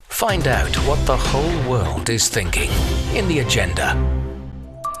Find out what the whole world is thinking in The Agenda.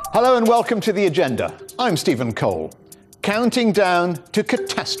 Hello and welcome to The Agenda. I'm Stephen Cole. Counting down to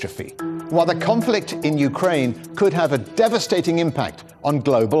catastrophe, while the conflict in Ukraine could have a devastating impact on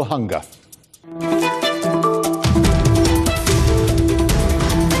global hunger.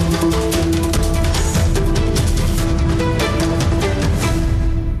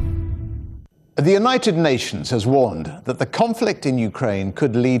 The United Nations has warned that the conflict in Ukraine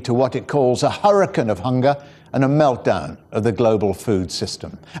could lead to what it calls a hurricane of hunger and a meltdown of the global food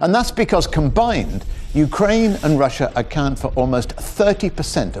system. And that's because combined, Ukraine and Russia account for almost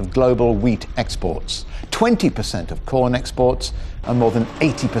 30% of global wheat exports, 20% of corn exports, and more than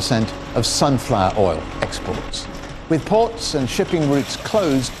 80% of sunflower oil exports. With ports and shipping routes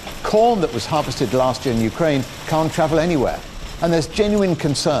closed, corn that was harvested last year in Ukraine can't travel anywhere. And there's genuine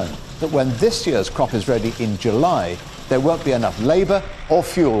concern that when this year's crop is ready in July, there won't be enough labour or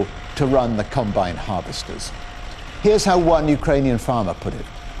fuel to run the combine harvesters. Here's how one Ukrainian farmer put it.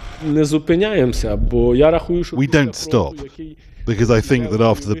 We don't stop, because I think that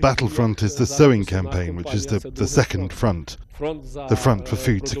after the battlefront is the sowing campaign, which is the second front, the front for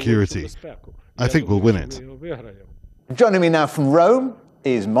food security. I think we'll win it. Joining me now from Rome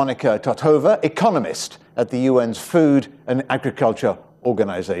is Monika Totova, economist at the UN's Food and Agriculture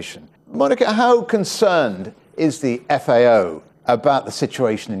Organization. Monika, how concerned is the FAO about the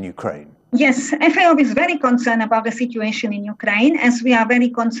situation in Ukraine? Yes, FAO is very concerned about the situation in Ukraine, as we are very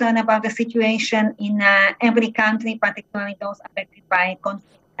concerned about the situation in every country, particularly those affected by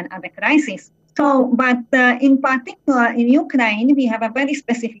conflict and other crises. But in particular in Ukraine, we have a very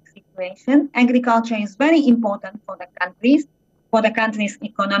specific situation. Agriculture is very important for the country's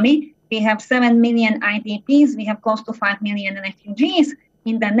economy. We have 7 million IDPs, we have close to 5 million refugees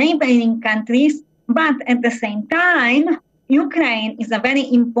in the neighboring countries, but at the same time, Ukraine is a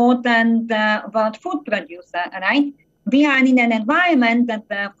very important world food producer, right? We are in an environment that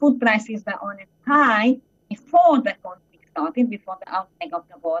the food prices were already high before the conflict started, before the outbreak of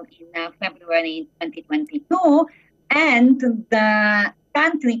the war in February 2022, and the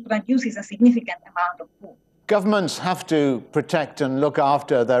country produces a significant amount of food. Governments have to protect and look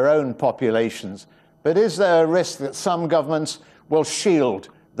after their own populations, but is there a risk that some governments will shield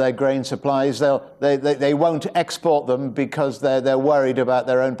their grain supplies? They won't export them because they're worried about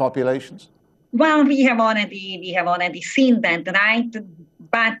their own populations? Well, we have already seen that, right?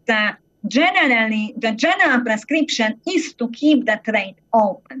 But generally, the general prescription is to keep the trade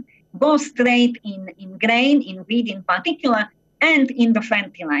open, both trade in grain, in wheat in particular, and in the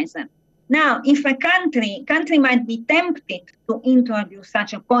fertilizer. Now, if a country might be tempted to introduce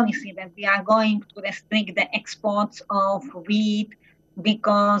such a policy that we are going to restrict the exports of wheat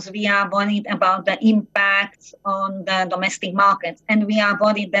because we are worried about the impacts on the domestic markets, and we are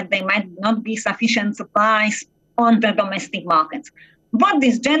worried that there might not be sufficient supplies on the domestic markets. What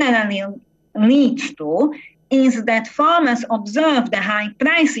this generally leads to is that farmers observe the high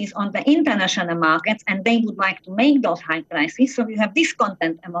prices on the international markets, and they would like to make those high prices. So you have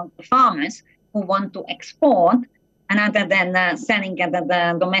discontent among the farmers who want to export, rather than selling at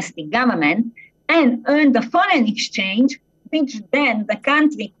the domestic government, and earn the foreign exchange, which then the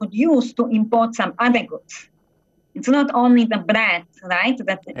country could use to import some other goods. It's not only the bread, right,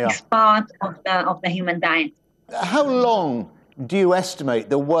 that is part of the human diet. How long do you estimate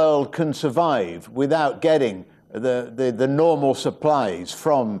the world can survive without getting the normal supplies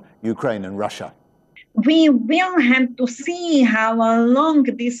from Ukraine and Russia? We will have to see how long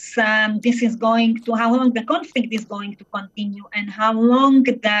how long the conflict is going to continue, and how long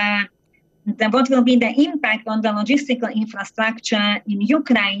what will be the impact on the logistical infrastructure in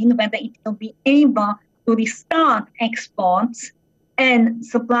Ukraine, whether it will be able to restart exports and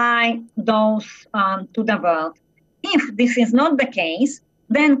supply those to the world. If this is not the case,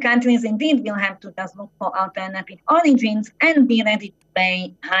 then countries indeed will have to just look for alternative origins and be ready to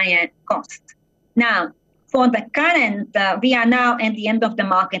pay higher costs. Now, for the current, we are now at the end of the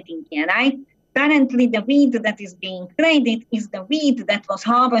marketing year, right? Currently, the wheat that is being traded is the wheat that was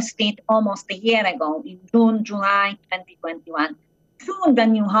harvested almost a year ago, in June, July 2021. Soon the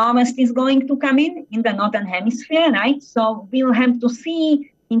new harvest is going to come in the Northern Hemisphere, right? So we'll have to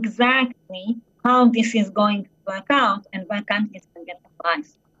see exactly how this is going to work out and where countries can get the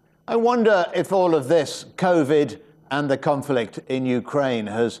price. I wonder if all of this, COVID and the conflict in Ukraine,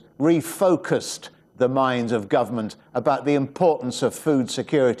 has refocused the minds of government about the importance of food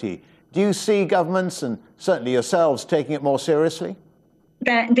security. Do you see governments, and certainly yourselves, taking it more seriously?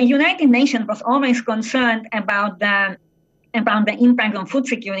 The United Nations was always concerned about the impact on food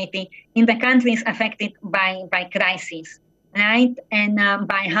security in the countries affected by crises. right? And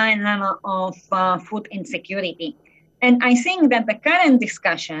by high level of food insecurity. And I think that the current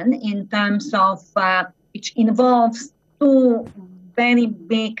discussion in terms of which involves two very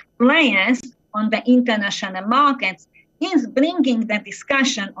big players on the international markets is bringing the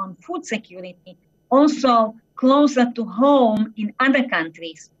discussion on food security also closer to home in other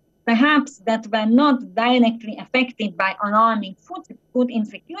countries, perhaps that were not directly affected by alarming food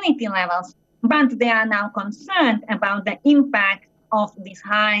insecurity levels, but they are now concerned about the impact of these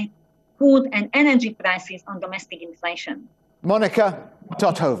high food and energy prices on domestic inflation. Monika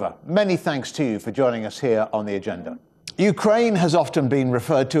Totova, many thanks to you for joining us here on The Agenda. Ukraine has often been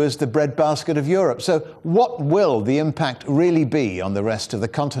referred to as the breadbasket of Europe. So what will the impact really be on the rest of the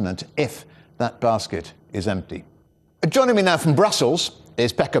continent if that basket is empty? Joining me now from Brussels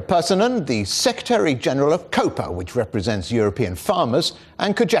is Pekka Pärssinen, the Secretary-General of COPA, which represents European farmers,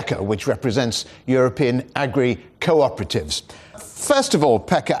 and COGECA, which represents European agri-cooperatives. First of all,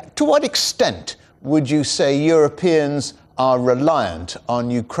 Pekka, to what extent would you say Europeans are reliant on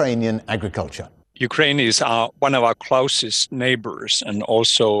Ukrainian agriculture? Ukraine is one of our closest neighbors and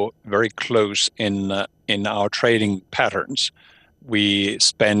also very close in our trading patterns. We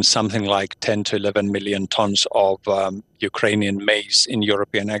spend something like 10 to 11 million tons of Ukrainian maize in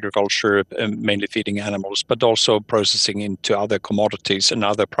European agriculture, mainly feeding animals, but also processing into other commodities and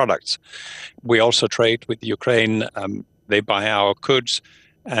other products. We also trade with Ukraine. They buy our goods.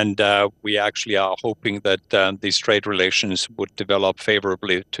 And we actually are hoping that these trade relations would develop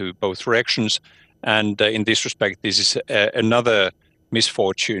favorably to both directions. And in this respect, this is another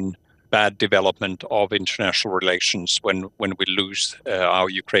misfortune, bad development of international relations when we lose our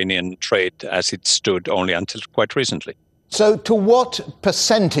Ukrainian trade as it stood only until quite recently. So to what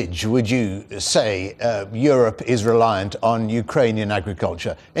percentage would you say Europe is reliant on Ukrainian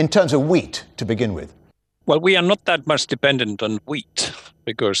agriculture in terms of wheat to begin with? Well, we are not that much dependent on wheat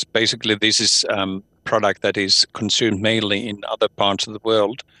because basically this is product that is consumed mainly in other parts of the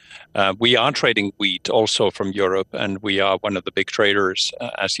world. We are trading wheat also from Europe, and we are one of the big traders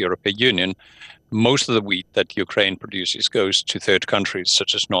as European Union. Most of the wheat that Ukraine produces goes to third countries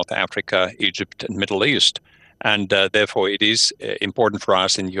such as North Africa, Egypt, and Middle East. And therefore, it is important for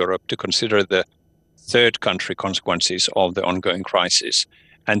us in Europe to consider the third country consequences of the ongoing crisis.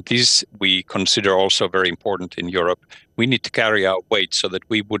 And this we consider also very important in Europe. We need to carry our weight so that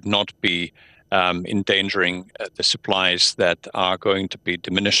we would not be endangering the supplies that are going to be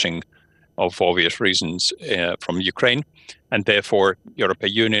diminishing of obvious reasons from Ukraine. And therefore,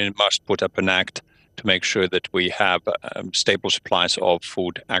 European Union must put up an act to make sure that we have stable supplies of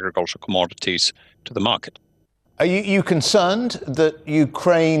food, agricultural commodities to the market. Are you concerned that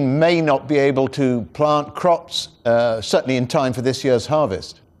Ukraine may not be able to plant crops, certainly in time for this year's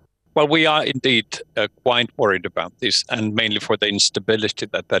harvest? Well, we are indeed quite worried about this, and mainly for the instability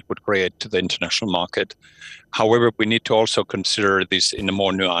that would create to the international market. However, we need to also consider this in a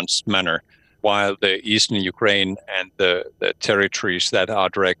more nuanced manner. While the eastern Ukraine and the territories that are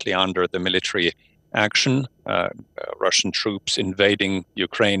directly under the military action, Russian troops invading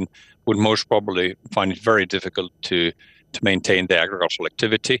Ukraine, would most probably find it very difficult to maintain their agricultural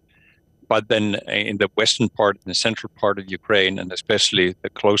activity. But then in the western part, in the central part of Ukraine, and especially the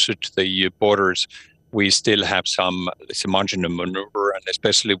closer to the EU borders, we still have some margin of maneuver, and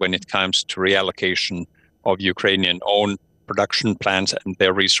especially when it comes to reallocation of Ukrainian own production plants and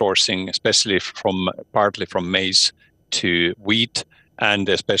their resourcing, especially partly from maize to wheat, and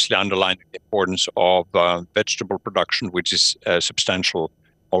especially underlining the importance of vegetable production, which is substantial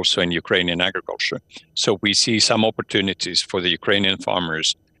also in Ukrainian agriculture. So we see some opportunities for the Ukrainian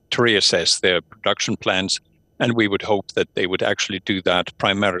farmers to reassess their production plans, and we would hope that they would actually do that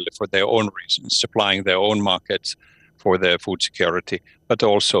primarily for their own reasons, supplying their own markets for their food security, but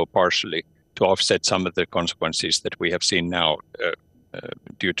also partially to offset some of the consequences that we have seen now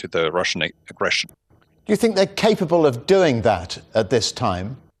due to the Russian aggression. Do you think they're capable of doing that at this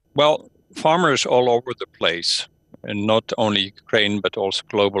time? Well, farmers all over the place, and not only Ukraine, but also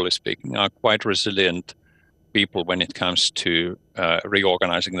globally speaking, are quite resilient people when it comes to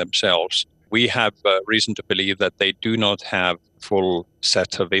reorganizing themselves. We have reason to believe that they do not have full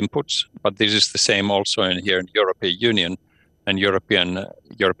set of inputs, but this is the same also here in European Union and European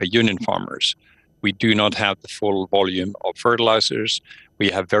Union farmers. We do not have the full volume of fertilizers. We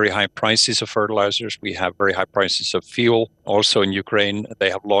have very high prices of fertilizers. We have very high prices of fuel. Also in Ukraine,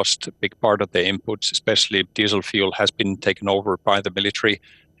 they have lost a big part of their inputs, especially diesel fuel has been taken over by the military.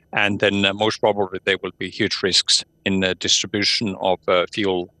 And then most probably there will be huge risks in the distribution of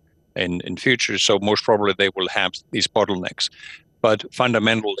fuel in future. So most probably they will have these bottlenecks. But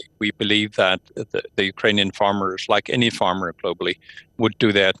fundamentally, we believe that the Ukrainian farmers, like any farmer globally, would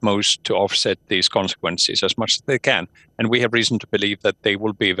do their utmost to offset these consequences as much as they can. And we have reason to believe that they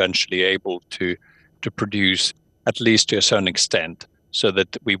will be eventually able to produce, at least to a certain extent, so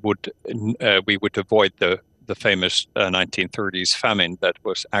that we would avoid the famous 1930s famine that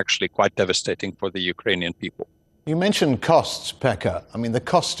was actually quite devastating for the Ukrainian people. You mentioned costs, Pekka. I mean, the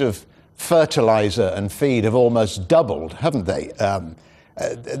cost of fertilizer and feed have almost doubled, haven't they?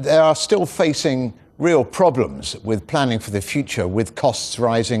 They are still facing real problems with planning for the future, with costs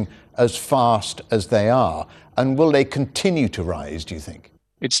rising as fast as they are. And will they continue to rise, do you think?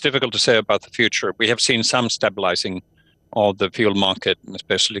 It's difficult to say about the future. We have seen some stabilizing of the fuel market,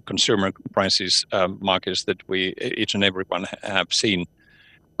 especially consumer prices markets that each and every one have seen.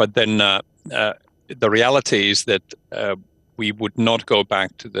 But then the reality is that we would not go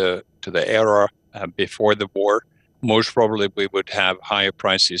back to the era before the war. Most probably we would have higher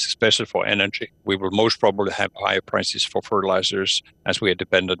prices, especially for energy. We will most probably have higher prices for fertilizers, as we are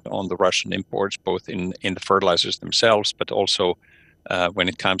dependent on the Russian imports, both in the fertilizers themselves, but also when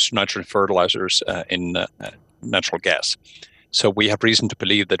it comes to nitrogen fertilizers in natural gas. So we have reason to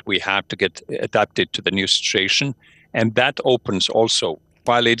believe that we have to get adapted to the new situation. And that opens also,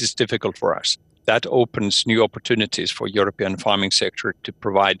 while it is difficult for us, that opens new opportunities for European farming sector to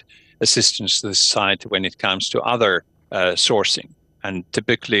provide assistance to the society when it comes to other sourcing. And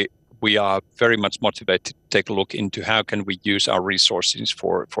typically, we are very much motivated to take a look into how can we use our resources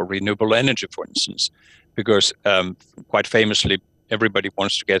for renewable energy, for instance, because quite famously, everybody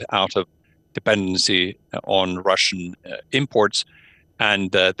wants to get out of dependency on Russian imports.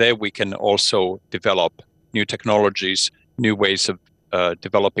 And there we can also develop new technologies, new ways of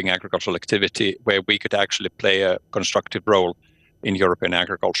developing agricultural activity where we could actually play a constructive role in European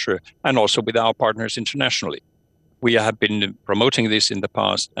agriculture and also with our partners internationally. We have been promoting this in the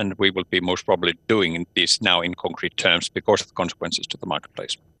past, and we will be most probably doing this now in concrete terms because of the consequences to the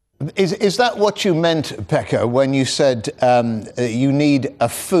marketplace. Is that what you meant, Pekka, when you said you need a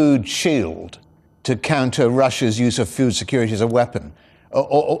food shield to counter Russia's use of food security as a weapon?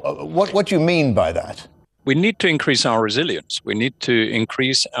 Or what do you mean by that? We need to increase our resilience. We need to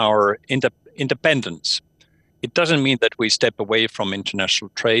increase our independence. It doesn't mean that we step away from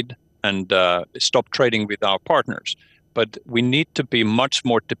international trade and stop trading with our partners, but we need to be much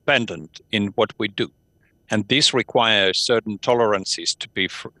more dependent in what we do. And this requires certain tolerances to be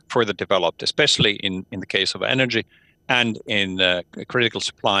further developed, especially in the case of energy and in critical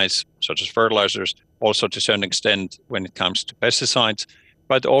supplies such as fertilizers, also to a certain extent when it comes to pesticides.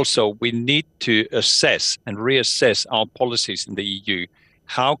 But also we need to assess and reassess our policies in the EU.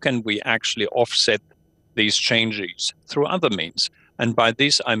 How can we actually offset these changes through other means? And by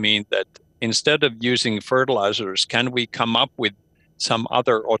this, I mean that instead of using fertilizers, can we come up with some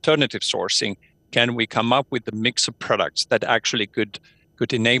other alternative sourcing? Can we come up with a mix of products that actually could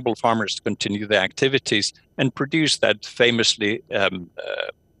enable farmers to continue their activities and produce that famously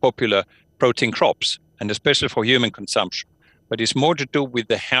popular protein crops, and especially for human consumption? But it's more to do with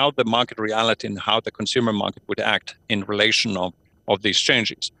how the market reality and how the consumer market would act in relation of these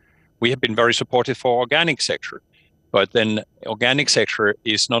changes. We have been very supportive for organic sector, but then organic sector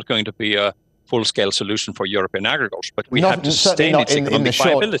is not going to be a full-scale solution for European agriculture, but we have to sustain its economic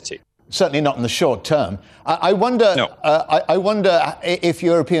viability. Certainly not in the short term. I wonder if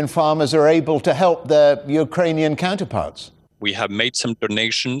European farmers are able to help their Ukrainian counterparts. We have made some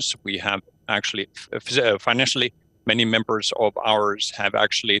donations. We have actually financially, many members of ours have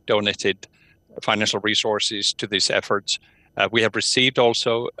actually donated financial resources to these efforts. We have received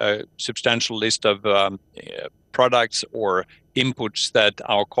also a substantial list of products or inputs that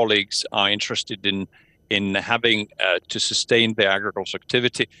our colleagues are interested in having to sustain their agricultural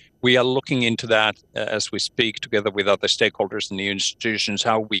activity. We are looking into that as we speak, together with other stakeholders in the institutions,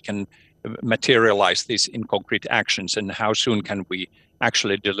 how we can materialize this in concrete actions and how soon can we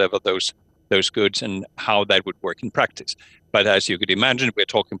actually deliver those goods and how that would work in practice. But as you could imagine, we're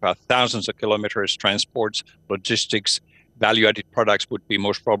talking about thousands of kilometers, transports, logistics. Value-added products would be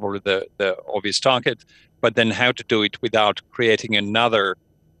most probably the obvious target. But then how to do it without creating another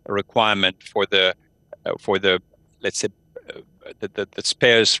requirement for the let's say the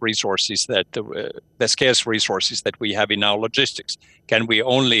scarce resources that we have in our logistics. Can we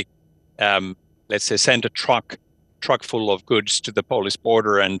only let's say send a truck full of goods to the Polish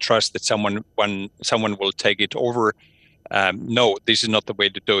border and trust that someone will take it over? No, this is not the way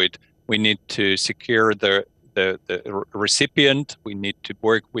to do it. We need to secure the recipient. We need to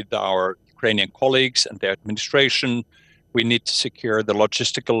work with our Ukrainian colleagues and their administration. We need to secure the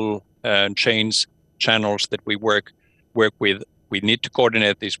logistical channels that we work with. We need to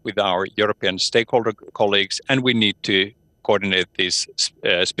coordinate this with our European stakeholder colleagues, and we need to coordinate this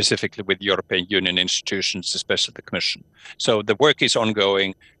specifically with European Union institutions, especially the Commission. So the work is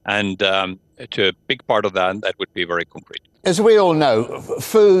ongoing, and to a big part of that would be very concrete. As we all know,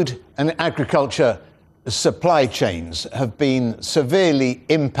 food and agriculture supply chains have been severely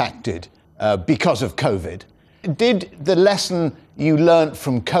impacted because of COVID. Did the lesson you learnt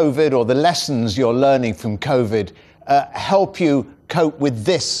from COVID, or the lessons you're learning from COVID, help you cope with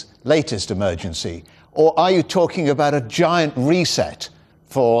this latest emergency? Or are you talking about a giant reset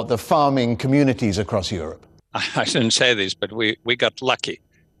for the farming communities across Europe? I shouldn't say this, but we got lucky.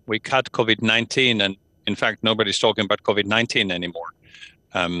 We cut COVID-19, and in fact, nobody's talking about COVID-19 anymore.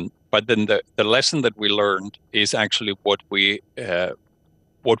 But then the lesson that we learned is actually what we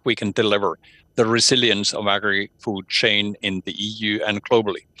can deliver, the resilience of agri-food chain in the EU and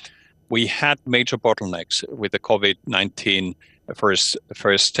globally. We had major bottlenecks with the COVID-19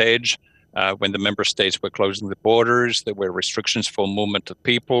 first stage. When the member states were closing the borders, there were restrictions for movement of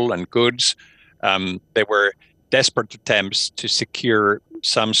people and goods. There were desperate attempts to secure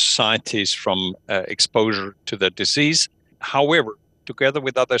some societies from exposure to the disease. However, together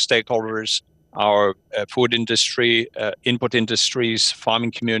with other stakeholders, our food industry, input industries,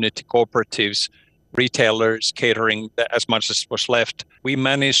 farming community, cooperatives, retailers, catering, as much as was left, we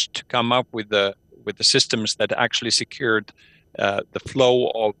managed to come up with the systems that actually secured the flow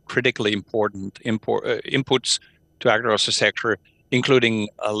of critically important inputs to agriculture sector, including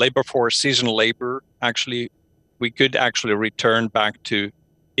labor force, seasonal labor. Actually, we could actually return back to,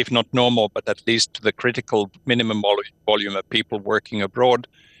 if not normal, but at least to the critical minimum volume of people working abroad.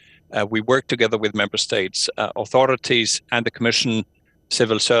 We worked together with member states, authorities, and the Commission,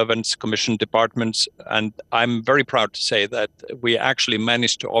 civil servants, Commission departments, and I'm very proud to say that we actually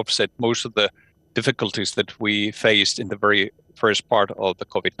managed to offset most of the difficulties that we faced in the very first part of the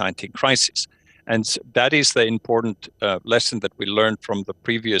COVID-19 crisis. And that is the important lesson that we learned from the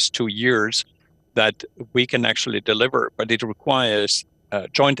previous 2 years, that we can actually deliver, but it requires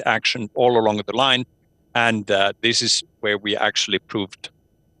joint action all along the line. And this is where we actually proved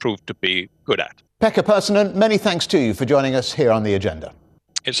to be good at. Pekka Pärssinen, many thanks to you for joining us here on The Agenda.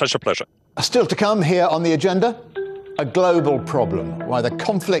 It's such a pleasure. Still to come here on The Agenda, a global problem, why the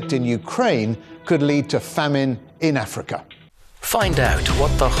conflict in Ukraine could lead to famine in Africa. Find out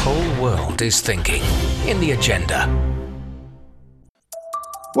what the whole world is thinking in The Agenda.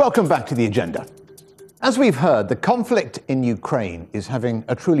 Welcome back to The Agenda. As we've heard, the conflict in Ukraine is having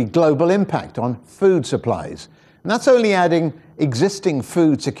a truly global impact on food supplies. And that's only adding existing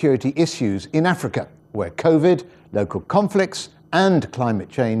food security issues in Africa, where COVID, local conflicts, and climate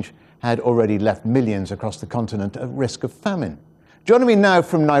change had already left millions across the continent at risk of famine. Joining me now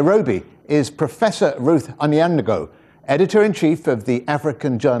from Nairobi is Professor Ruth Onyango, Editor-in-Chief of the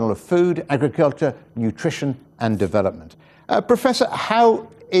African Journal of Food, Agriculture, Nutrition and Development. Professor, how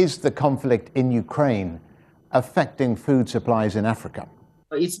is the conflict in Ukraine affecting food supplies in Africa?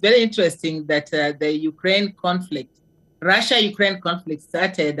 It's very interesting that the Russia-Ukraine conflict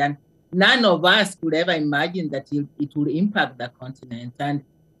started, and none of us could ever imagine that it would impact the continent. And,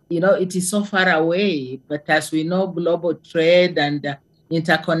 it is so far away, but as we know, global trade and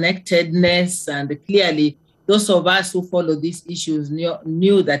interconnectedness, and clearly those of us who follow these issues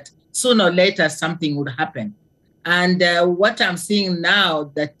knew that sooner or later something would happen. And what I'm seeing now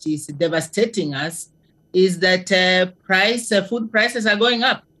that is devastating us is that food prices are going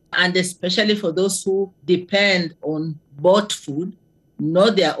up. And especially for those who depend on bought food,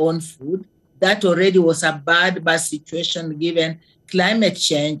 not their own food. That already was a bad situation given climate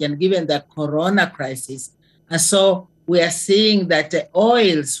change and given the corona crisis. And so we are seeing that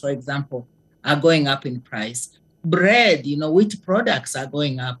oils, for example, are going up in price. Bread, wheat products are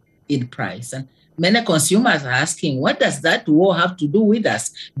going up in price. And many consumers are asking, what does that war have to do with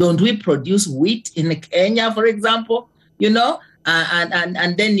us? Don't we produce wheat in Kenya, for example?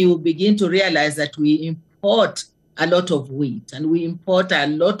 And then you begin to realize that we import a lot of wheat and we import a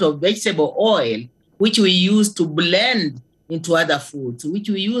lot of vegetable oil, which we use to blend into other foods, which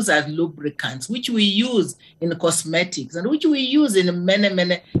we use as lubricants, which we use in cosmetics, and which we use in many,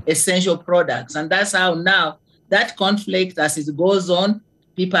 many essential products. And that's how now that conflict, as it goes on,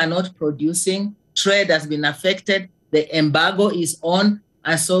 people are not producing, trade has been affected, the embargo is on,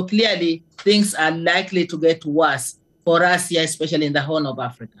 and so clearly things are likely to get worse for us here, especially in the Horn of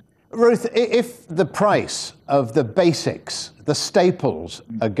Africa. Ruth, if the price of the basics, the staples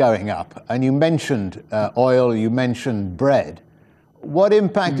are going up, and you mentioned oil, you mentioned bread, what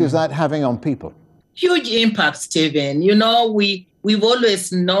impact is that having on people? Huge impact, Stephen. We've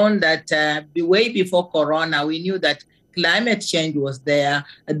always known that way before Corona, we knew that climate change was there,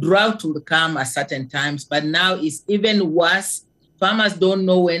 a drought would come at certain times, but now it's even worse. Farmers don't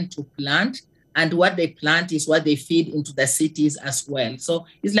know when to plant, and what they plant is what they feed into the cities as well. So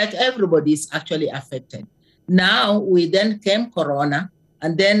it's like everybody is actually affected. Now we then came Corona,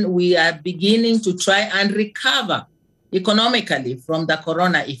 and then we are beginning to try and recover economically from the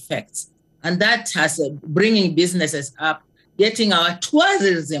Corona effects. And that has bringing businesses up, getting our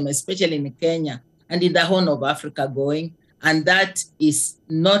tourism, especially in Kenya and in the Horn of Africa, going. And that is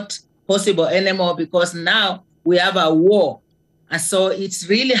not possible anymore because now we have a war. And so it's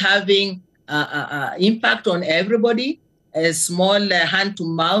really having impact on everybody. A small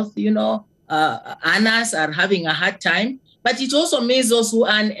hand-to-mouth, earners are having a hard time. But it also means those who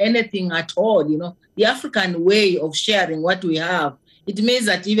earn anything at all, the African way of sharing what we have, it means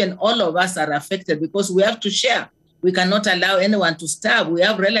that even all of us are affected because we have to share. We cannot allow anyone to starve. We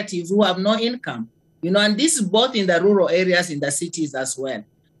have relatives who have no income, and this is both in the rural areas, in the cities as well.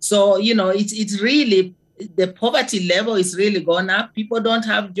 So, it's really, the poverty level is really gone up. People don't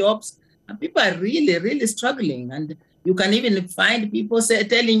have jobs. And people are really, really struggling. And you can even find people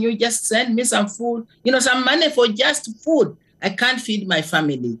telling you, just send me some food, some money for just food. I can't feed my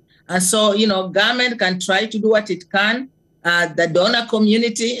family. And so, government can try to do what it can. The donor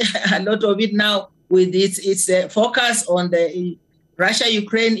community, a lot of it now with its focus on the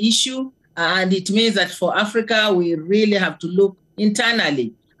Russia-Ukraine issue. And it means that for Africa, we really have to look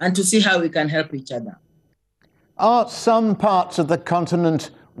internally and to see how we can help each other. Are some parts of the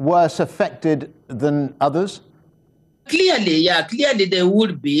continent worse affected than others? Clearly there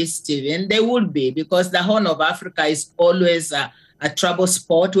would be, Stephen. There would be, because the Horn of Africa is always a trouble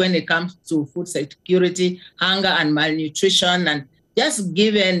spot when it comes to food security, hunger and malnutrition. And just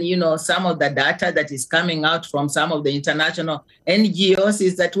given, some of the data that is coming out from some of the international NGOs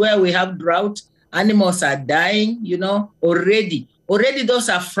is that where we have drought, animals are dying, already. Already those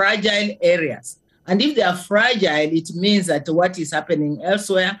are fragile areas. And if they are fragile, it means that what is happening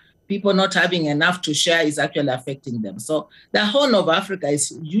elsewhere, people not having enough to share, is actually affecting them. So the Horn of Africa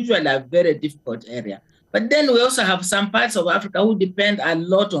is usually a very difficult area. But then we also have some parts of Africa who depend a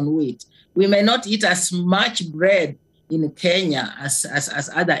lot on wheat. We may not eat as much bread in Kenya as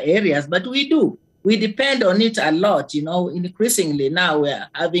other areas, but we do. We depend on it a lot, increasingly now we're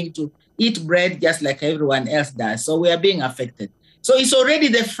having to eat bread just like everyone else does. So we are being affected. So it's already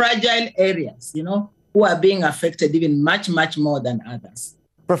the fragile areas, who are being affected even much, much more than others.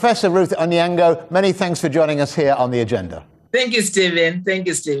 Professor Ruth Onyango, many thanks for joining us here on The Agenda. Thank you, Stephen. Thank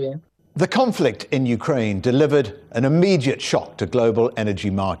you, Stephen. The conflict in Ukraine delivered an immediate shock to global energy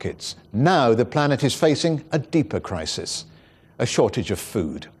markets. Now the planet is facing a deeper crisis, a shortage of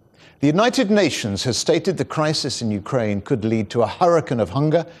food. The United Nations has stated the crisis in Ukraine could lead to a hurricane of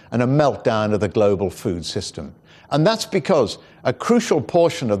hunger and a meltdown of the global food system. And that's because a crucial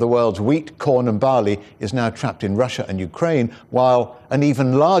portion of the world's wheat, corn and barley is now trapped in Russia and Ukraine, while an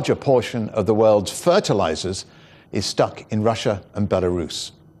even larger portion of the world's fertilizers is stuck in Russia and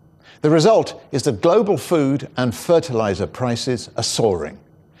Belarus. The result is that global food and fertilizer prices are soaring.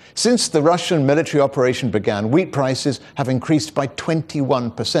 Since the Russian military operation began, wheat prices have increased by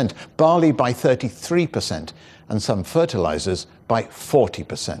 21%, barley by 33%, and some fertilizers by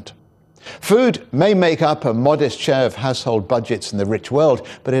 40%. Food may make up a modest share of household budgets in the rich world,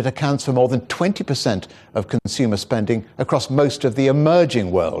 but it accounts for more than 20% of consumer spending across most of the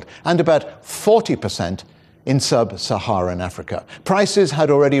emerging world, and about 40% in sub-Saharan Africa. Prices had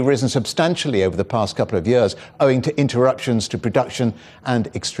already risen substantially over the past couple of years, owing to interruptions to production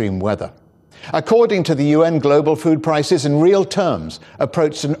and extreme weather. According to the UN, global food prices in real terms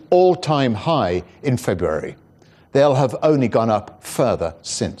approached an all-time high in February. They'll have only gone up further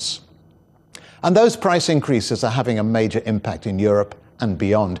since. And those price increases are having a major impact in Europe and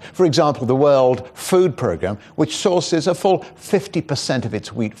beyond. For example, the World Food Programme, which sources a full 50% of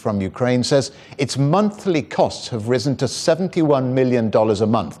its wheat from Ukraine, says its monthly costs have risen to $71 million a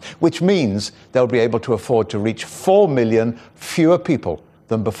month, which means they'll be able to afford to reach 4 million fewer people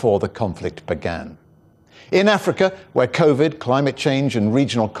than before the conflict began. In Africa, where COVID, climate change and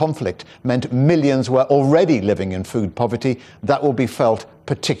regional conflict meant millions were already living in food poverty, that will be felt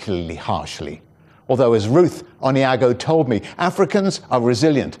particularly harshly. Although, as Ruth Onyango told me, Africans are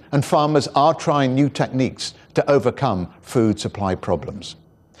resilient and farmers are trying new techniques to overcome food supply problems.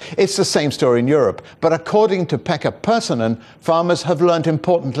 It's the same story in Europe, but according to Pekka Perssonen, farmers have learned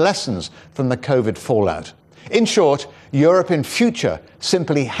important lessons from the COVID fallout. In short, Europe in future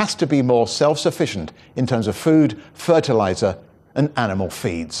simply has to be more self-sufficient in terms of food, fertilizer and animal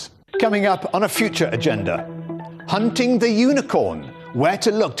feeds. Coming up on a future agenda, hunting the unicorn, where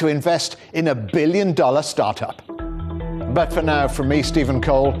to look to invest in a $1 billion startup. But for now, from me, Stephen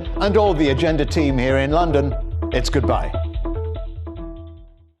Cole, and all the Agenda team here in London, it's goodbye.